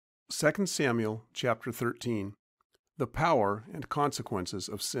2 Samuel chapter 13. The power and consequences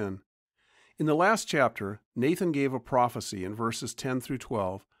of sin. In the last chapter, Nathan gave a prophecy in verses 10 through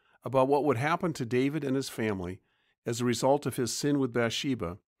 12 about what would happen to David and his family as a result of his sin with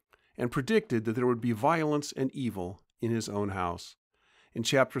Bathsheba, and predicted that there would be violence and evil in his own house. In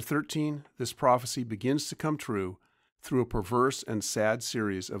chapter 13, this prophecy begins to come true through a perverse and sad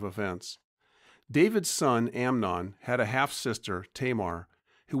series of events. David's son Amnon had a half-sister, Tamar,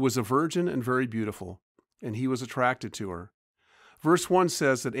 who was a virgin and very beautiful, and he was attracted to her. Verse 1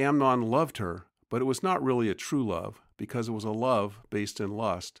 says that Amnon loved her, but it was not really a true love, because it was a love based in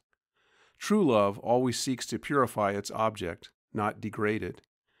lust. True love always seeks to purify its object, not degrade it.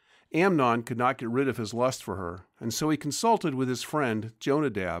 Amnon could not get rid of his lust for her, and so he consulted with his friend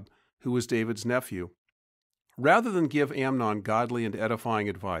Jonadab, who was David's nephew. Rather than give Amnon godly and edifying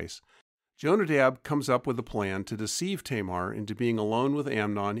advice, Jonadab comes up with a plan to deceive Tamar into being alone with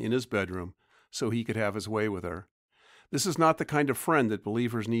Amnon in his bedroom so he could have his way with her. This is not the kind of friend that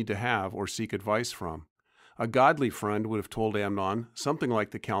believers need to have or seek advice from. A godly friend would have told Amnon something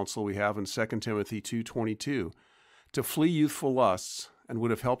like the counsel we have in 2 Timothy 2:22, to flee youthful lusts, and would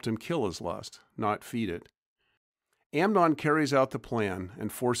have helped him kill his lust, not feed it. Amnon carries out the plan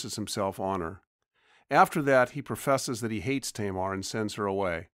and forces himself on her. After that, he professes that he hates Tamar and sends her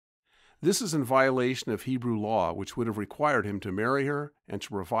away. This is in violation of Hebrew law, which would have required him to marry her and to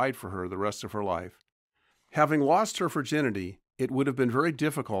provide for her the rest of her life. Having lost her virginity, it would have been very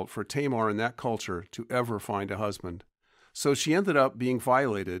difficult for Tamar in that culture to ever find a husband. So she ended up being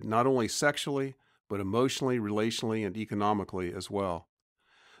violated not only sexually, but emotionally, relationally, and economically as well.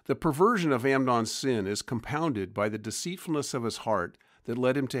 The perversion of Amnon's sin is compounded by the deceitfulness of his heart that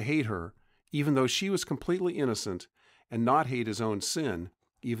led him to hate her, even though she was completely innocent, and not hate his own sin,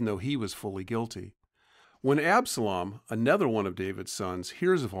 even though he was fully guilty. When Absalom, another one of David's sons,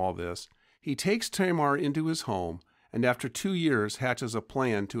 hears of all this, he takes Tamar into his home, and after 2 years hatches a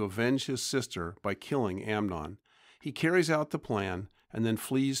plan to avenge his sister by killing Amnon. He carries out the plan and then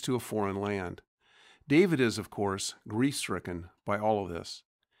flees to a foreign land. David is, of course, grief-stricken by all of this.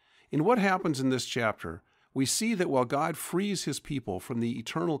 In what happens in this chapter, we see that while God frees his people from the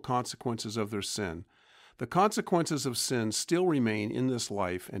eternal consequences of their sin, the consequences of sin still remain in this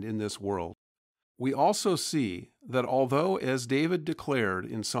life and in this world. We also see that although, as David declared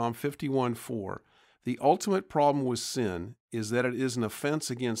in Psalm 51:4, the ultimate problem with sin is that it is an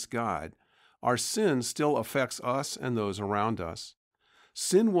offense against God, our sin still affects us and those around us.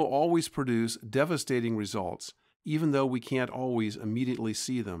 Sin will always produce devastating results, even though we can't always immediately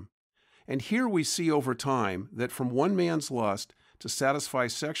see them. And here we see over time that from one man's lust to satisfy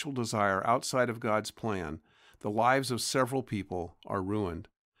sexual desire outside of God's plan, the lives of several people are ruined.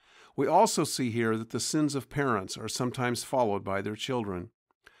 We also see here that the sins of parents are sometimes followed by their children.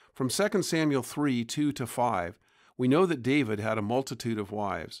 From 2 Samuel 3:2-5, we know that David had a multitude of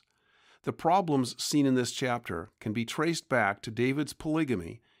wives. The problems seen in this chapter can be traced back to David's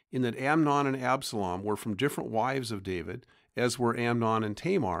polygamy, in that Amnon and Absalom were from different wives of David, as were Amnon and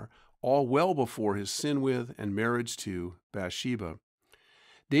Tamar, all well before his sin with and marriage to Bathsheba.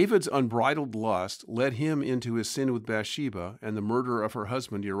 David's unbridled lust led him into his sin with Bathsheba and the murder of her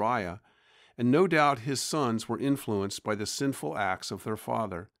husband Uriah, and no doubt his sons were influenced by the sinful acts of their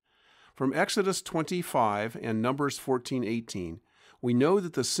father. From Exodus 25 and Numbers 14:18, we know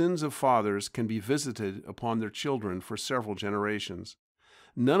that the sins of fathers can be visited upon their children for several generations.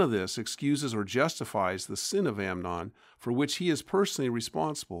 None of this excuses or justifies the sin of Amnon, for which he is personally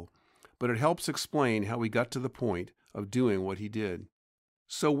responsible, but it helps explain how he got to the point of doing what he did.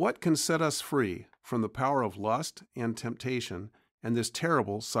 So what can set us free from the power of lust and temptation and this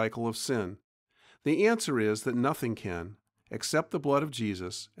terrible cycle of sin? The answer is that nothing can, except the blood of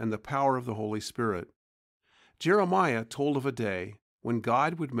Jesus and the power of the Holy Spirit. Jeremiah told of a day when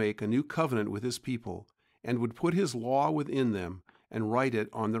God would make a new covenant with his people and would put his law within them and write it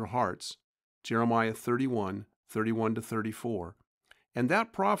on their hearts. Jeremiah 31:31-34. And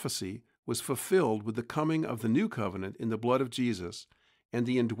that prophecy was fulfilled with the coming of the new covenant in the blood of Jesus and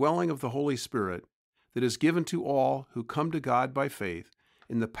the indwelling of the Holy Spirit that is given to all who come to God by faith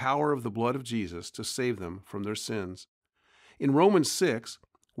in the power of the blood of Jesus to save them from their sins. In Romans 6,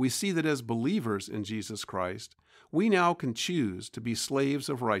 we see that as believers in Jesus Christ, we now can choose to be slaves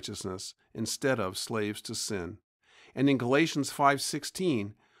of righteousness instead of slaves to sin. And in Galatians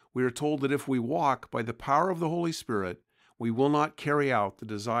 5:16, we are told that if we walk by the power of the Holy Spirit, we will not carry out the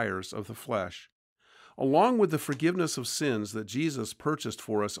desires of the flesh. Along with the forgiveness of sins that Jesus purchased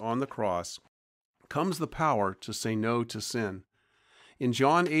for us on the cross, comes the power to say no to sin. In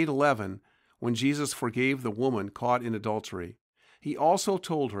John 8:11, when Jesus forgave the woman caught in adultery, He also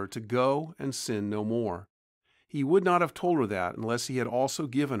told her to go and sin no more. He would not have told her that unless he had also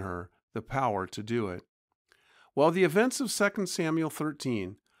given her the power to do it. While the events of 2 Samuel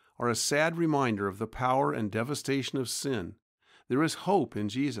 13 are a sad reminder of the power and devastation of sin, there is hope in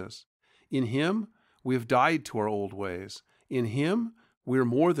Jesus. In Him, we have died to our old ways. In Him, we are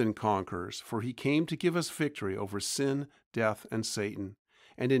more than conquerors, for He came to give us victory over sin, death, and Satan.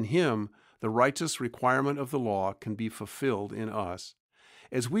 And in Him, the righteous requirement of the law can be fulfilled in us.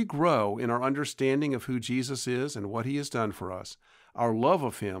 As we grow in our understanding of who Jesus is and what He has done for us, our love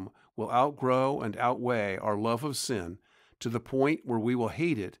of Him will outgrow and outweigh our love of sin to the point where we will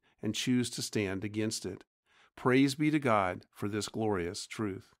hate it and choose to stand against it. Praise be to God for this glorious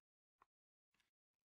truth.